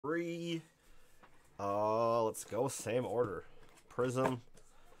Three. Let's go same order. Prizm,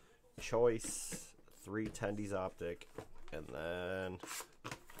 Choice, 3 tendies optic, and then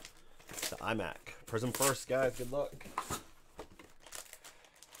the iMac. Prizm first, guys. Good luck.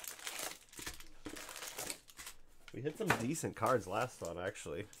 We hit some decent cards last one,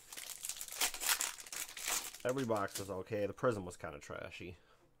 actually. Every box was okay. The Prizm was kind of trashy.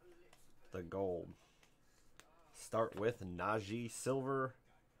 The gold. Start with Najee Silver.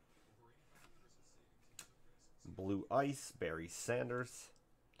 Blue Ice, Barry Sanders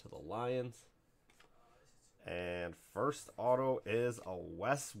to the Lions. And first auto is a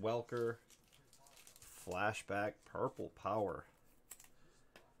Wes Welker flashback purple power.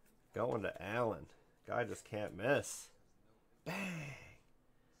 Going to Allen. Guy just can't miss. Bang!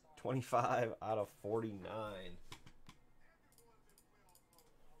 25 out of 49.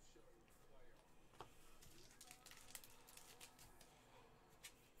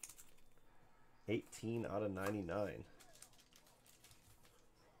 $18 out of 99.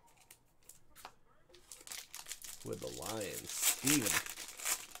 With the Lions, Steven.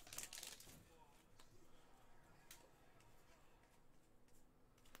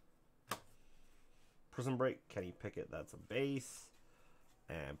 Prizm Break, Kenny Pickett, that's a base.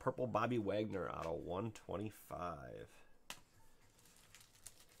 And purple Bobby Wagner out of 125.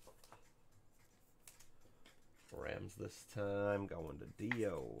 Rams this time, going to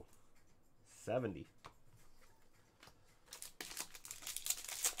Dio. 70.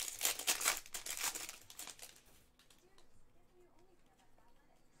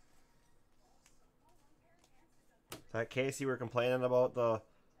 That case you were complaining about the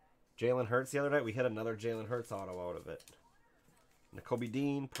Jalen Hurts the other night, we hit another Jalen Hurts auto out of it. Nakobe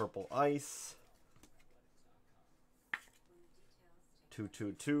Dean, purple ice.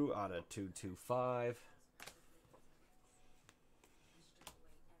 222 out of 225.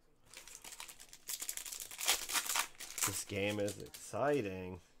 This game is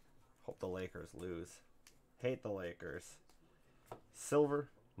exciting. Hope the Lakers lose. Hate the Lakers. Silver,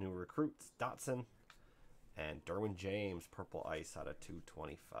 new recruits, Dotson, and Derwin James, purple ice out of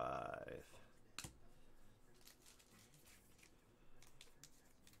 225.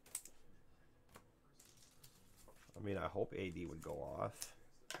 I mean, I hope AD would go off.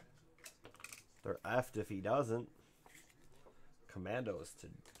 They're effed if he doesn't. Commandos to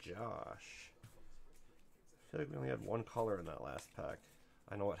Josh. I feel like we only had one color in that last pack.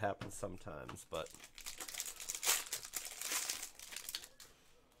 I know it happens sometimes, but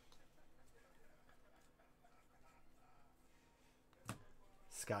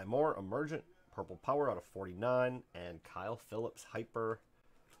Sky Moore, Emergent, purple power out of 49, and Kyle Phillips Hyper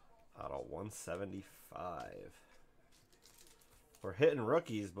out of 175. We're hitting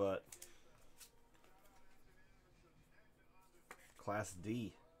rookies, but Class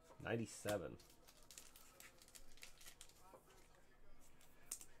D, 97.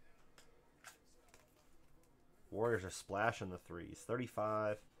 Warriors are splashing the threes.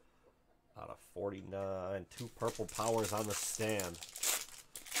 35 out of 49. 2 purple powers on the stand.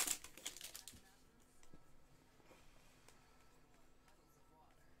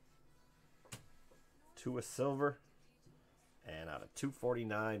 Two a silver. And out of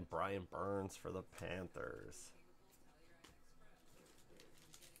 249, Brian Burns for the Panthers.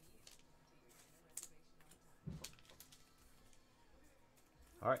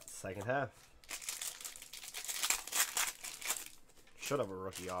 All right, second half. Should have a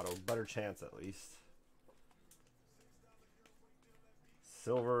rookie auto. Better chance at least.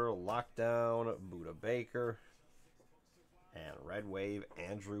 Silver, Lockdown, Buda Baker. And Red Wave,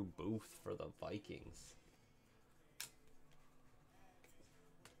 Andrew Booth for the Vikings.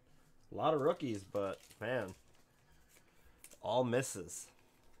 A lot of rookies, but man, all misses.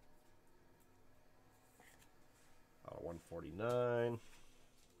 Out of 149.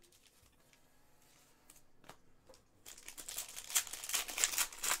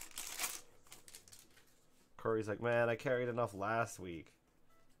 Curry's like, man, I carried enough last week.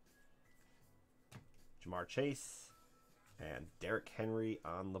 Jamar Chase and Derrick Henry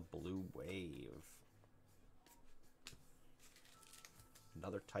on the blue wave.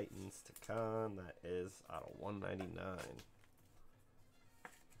 Another Titans to Con. That is out of 199.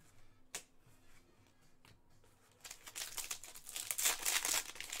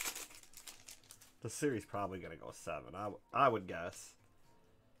 The series probably going to go 7. I would guess.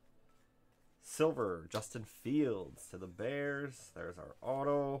 Silver, Justin Fields to the Bears. There's our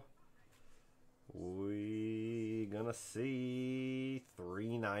auto. We gonna see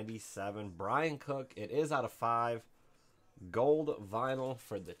 397. Brian Cook. It is out of 5. Gold vinyl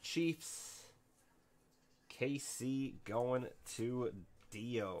for the Chiefs. KC going to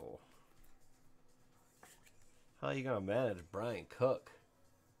Dio. How are you going to manage Brian Cook?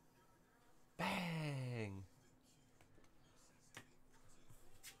 Bang!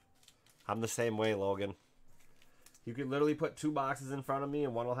 I'm the same way, Logan. You could literally put 2 boxes in front of me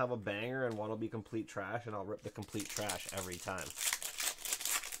and one will have a banger and one will be complete trash, and I'll rip the complete trash every time.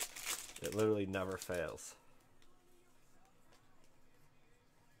 It literally never fails.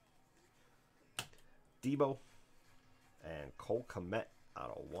 Debo and Cole Kmet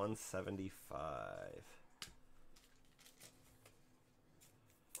out of 175.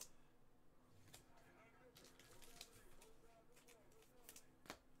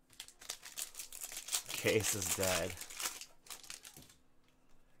 Case is dead.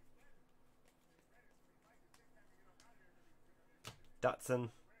 Dotson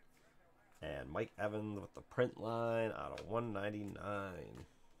and Mike Evans with the print line out of 199.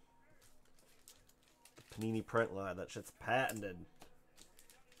 The Panini print line, that shit's patented.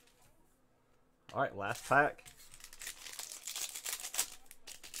 Alright, last pack.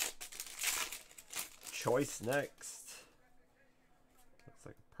 Choice next. Looks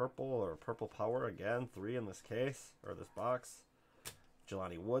like a purple or purple power again. 3 in this case, or this box.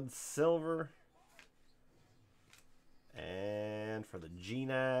 Jelani Woods, silver. And for the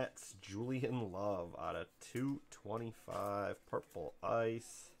G-Nats, Julian Love out of 225. Purple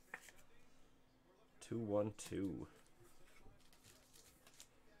ice. 212.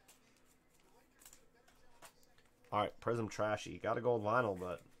 Alright, Prizm trashy. Got a gold vinyl,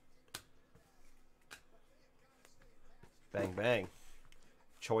 but bang bang.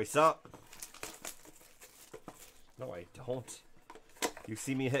 Choice up. No, I don't. You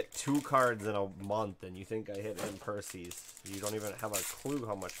see me hit 2 cards in a month and you think I hit M. Percy's. You don't even have a clue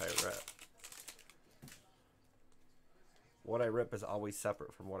how much I rip. What I rip is always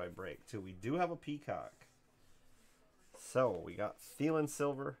separate from what I break, too. We do have a Peacock. So, we got Thielen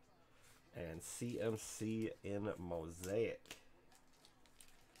Silver and CMC in Mosaic.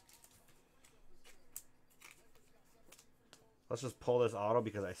 Let's just pull this auto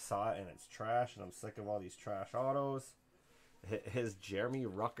because I saw it and it's trash and I'm sick of all these trash autos. His Jeremy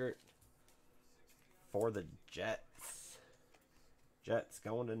Ruckert for the Jets. Jets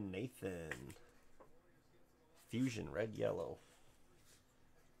going to Nathan. Fusion, red, yellow.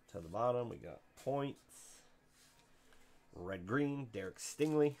 To the bottom, we got points. Red, green, Derek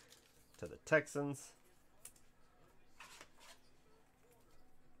Stingley to the Texans.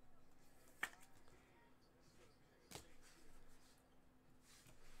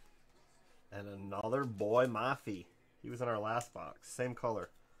 And another boy, Mafi. He was in our last box. Same color.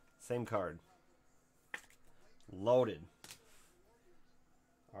 Same card. Loaded.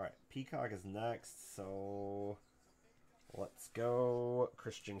 Alright, Peacock is next. So, let's go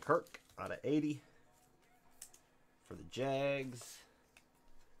Christian Kirk out of 80. For the Jags.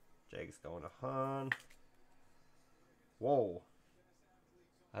 Jags going to Han. Whoa.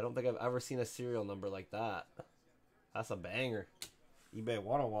 I don't think I've ever seen a serial number like that. That's a banger. eBay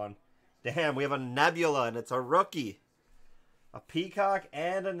 101. Damn, we have a Nebula and it's a rookie. A Peacock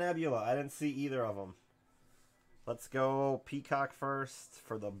and a Nebula. I didn't see either of them. Let's go Peacock first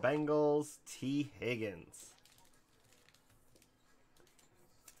for the Bengals. T. Higgins.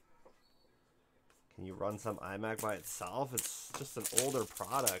 Can you run some iMac by itself? It's just an older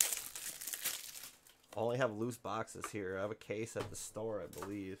product. Only have loose boxes here. I have a case at the store, I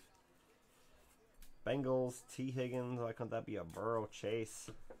believe. Bengals, T. Higgins. Why couldn't that be a Burrow Chase?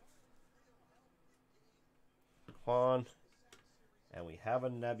 Quan. And we have a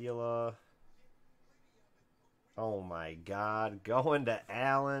Nebula. Oh my God. Going to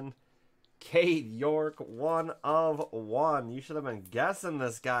Allen. Cade York, 1 of 1. You should have been guessing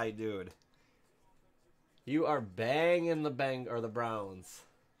this guy, dude. You are banging the Browns.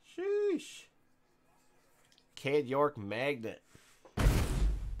 Sheesh. Cade York magnet.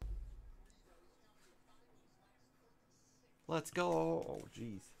 Let's go. Oh,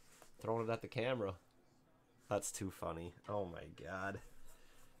 jeez. Throwing it at the camera. That's too funny. Oh, my God.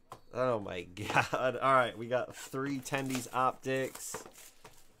 Oh, my God. All right, we got 3 Tendies Optics.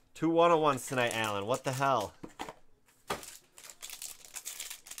 2 101s tonight, Alan. What the hell?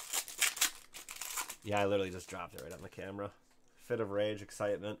 Yeah, I literally just dropped it right on the camera. Fit of rage,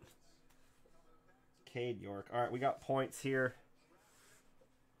 excitement. Cade York. All right, we got points here.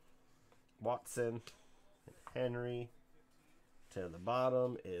 Watson and Henry. To the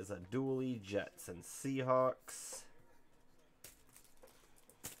bottom is a Dooley, Jets and Seahawks.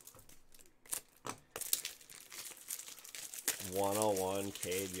 (101)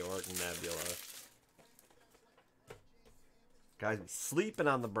 Cade York Nebula. Guys, be sleeping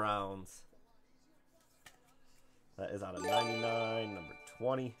on the Browns. That is out of 99, number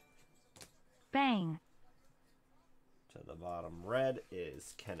 120. Bang. To the bottom, red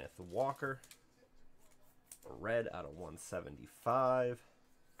is Kenneth Walker. Red out of 175.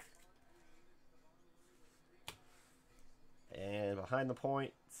 And behind the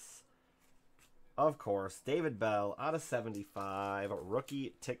points, of course, David Bell out of 75.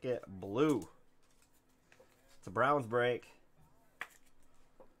 Rookie ticket blue. It's a Browns break.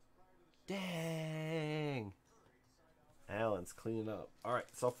 Dang. Allen's cleaning up. All right,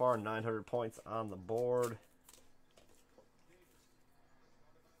 so far 900 points on the board.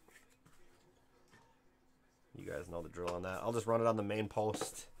 You guys know the drill on that. I'll just run it on the main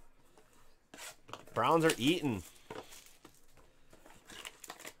post. Browns are eating.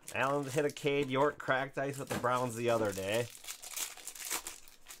 Allen hit a Cade York cracked ice with the Browns the other day.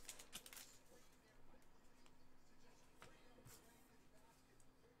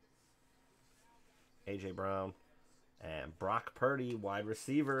 A.J. Brown. And Brock Purdy, wide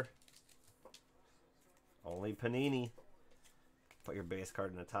receiver. Only Panini. Put your base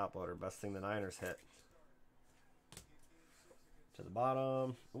card in the top loader. Best thing the Niners hit. To the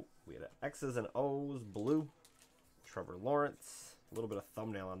bottom. Ooh, we had X's and O's. Blue. Trevor Lawrence. A little bit of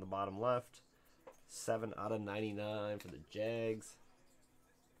thumbnail on the bottom left. 7 out of 99 for the Jags.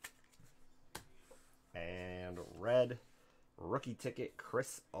 And red. Rookie ticket,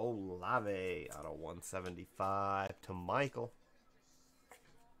 Chris Olave out of 175 to Michael.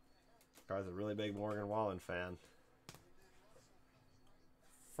 This guy's a really big Morgan Wallen fan.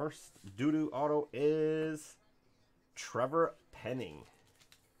 First doo-doo auto is Trevor Penning.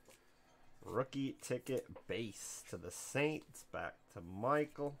 Rookie ticket base to the Saints. Back to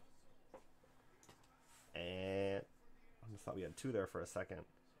Michael. And I just thought we had 2 there for a second.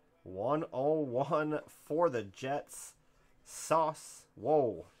 101 for the Jets. Sauce.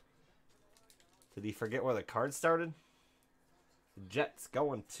 Whoa. Did he forget where the card started? Jets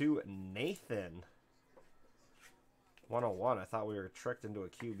going to Nathan. 101. I thought we were tricked into a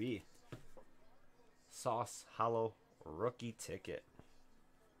QB. Sauce. Hollow. Rookie ticket.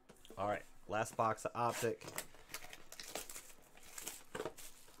 All right. Last box of Optic.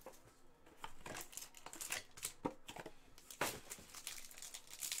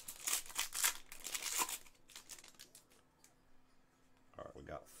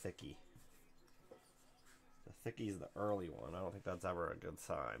 Thicky. The Thicky's the early one. I don't think that's ever a good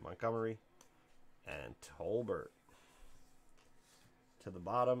sign. Montgomery and Tolbert. To the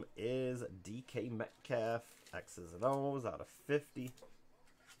bottom is DK Metcalf. X's and O's out of 50.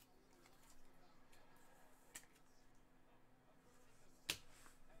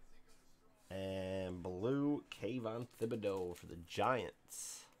 And blue Kayvon Thibodeau for the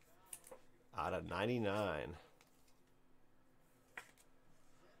Giants out of 99.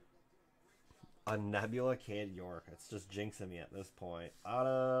 A Nebula Cade York. It's just jinxing me at this point. Out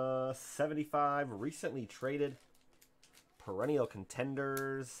of 75. Recently traded. Perennial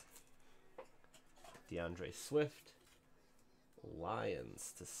contenders. DeAndre Swift.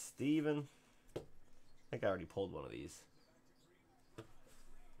 Lions to Steven. I think I already pulled one of these.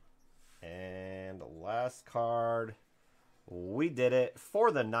 And the last card. We did it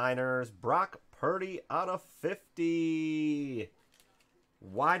for the Niners. Brock Purdy out of 50.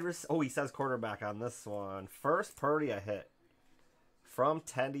 Oh, he says quarterback on this one. First Purdy I hit. From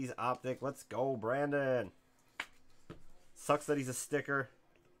Tendy's Optic. Let's go, Brandon. Sucks that he's a sticker.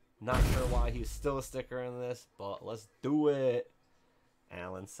 Not sure why he's still a sticker in this, but let's do it.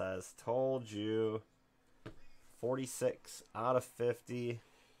 Allen says, told you. 46 out of 50.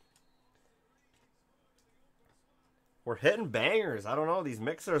 We're hitting bangers. I don't know. These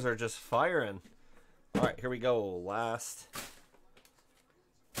mixers are just firing. All right, here we go. Last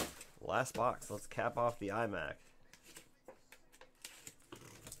box. Let's cap off the iMac.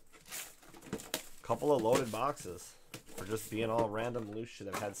 Couple of loaded boxes for just being all random loose shit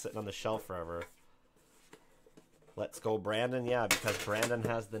I've had sitting on the shelf forever. Let's go, Brandon. Yeah, because Brandon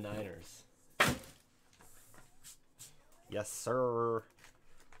has the Niners. Yes, sir.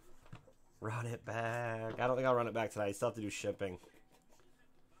 Run it back. I don't think I'll run it back tonight. I still have to do shipping.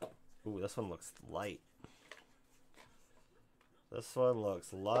 Ooh, this one looks light. This one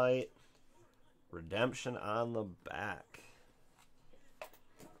looks light. Redemption on the back.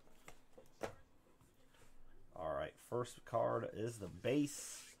 All right, first card is the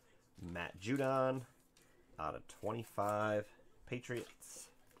base. Matt Judon out of 25. Patriots.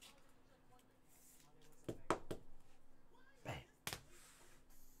 Bang.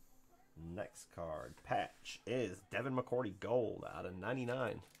 Next card, patch, is Devin McCourty Gold out of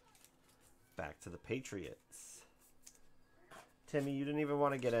 99. Back to the Patriots. Timmy, you didn't even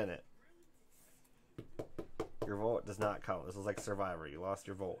want to get in it. Your vote does not count. This is like Survivor. You lost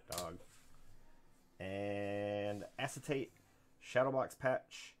your vote, dog. And acetate, Shadowbox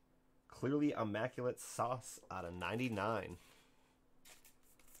patch, clearly immaculate sauce out of 99.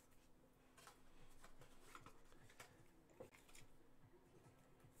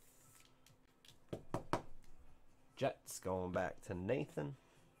 Jets going back to Nathan.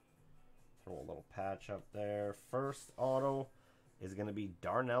 Throw a little patch up there. First auto is going to be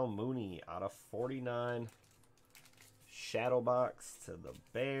Darnell Mooney out of 49. Shadowbox to the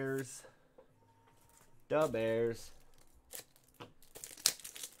Bears. The Bears.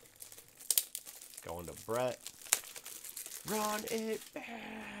 Going to Brett. Run it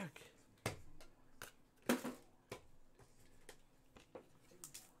back.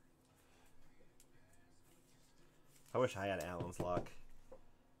 I wish I had Allen's luck.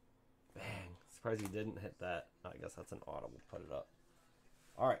 Bang. Surprised he didn't hit that. I guess that's an auto. We'll put it up.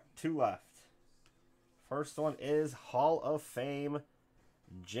 Alright, 2 left. First one is Hall of Fame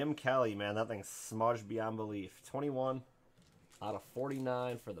Jim Kelly. Man, that thing's smudged beyond belief. 21 out of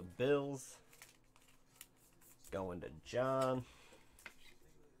 49 for the Bills. Going to John.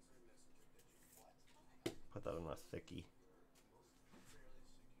 Put that in a thickie.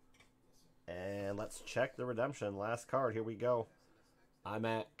 And let's check the redemption. Last card. Here we go.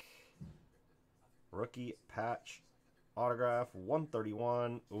 iMac. Rookie patch. Autograph.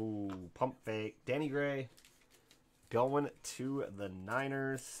 131. Ooh, pump fake. Danny Gray. Going to the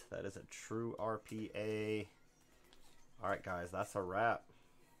Niners. That is a true RPA. Alright, guys. That's a wrap.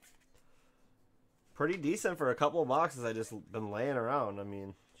 Pretty decent for a couple of boxes I just been laying around. I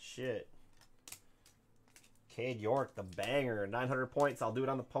mean, shit. Cade York, the banger. 900 points. I'll do it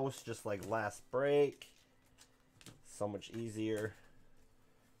on the post just like last break. So much easier.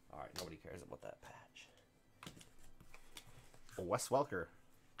 Alright, nobody cares about that patch. Wes Welker.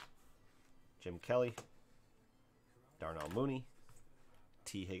 Jim Kelly. Darnell Mooney.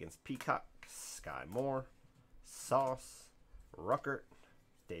 T. Higgins Peacock. Sky Moore. Sauce. Ruckert.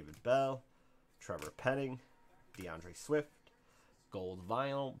 David Bell. Trevor Penning. DeAndre Swift. Gold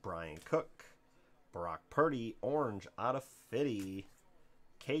Vinyl. Brian Cook. Brock Purdy, orange out of 50.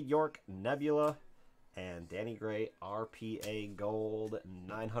 Cade York, Nebula, and Danny Gray, RPA gold,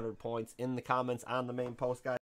 900 points in the comments on the main post, guys.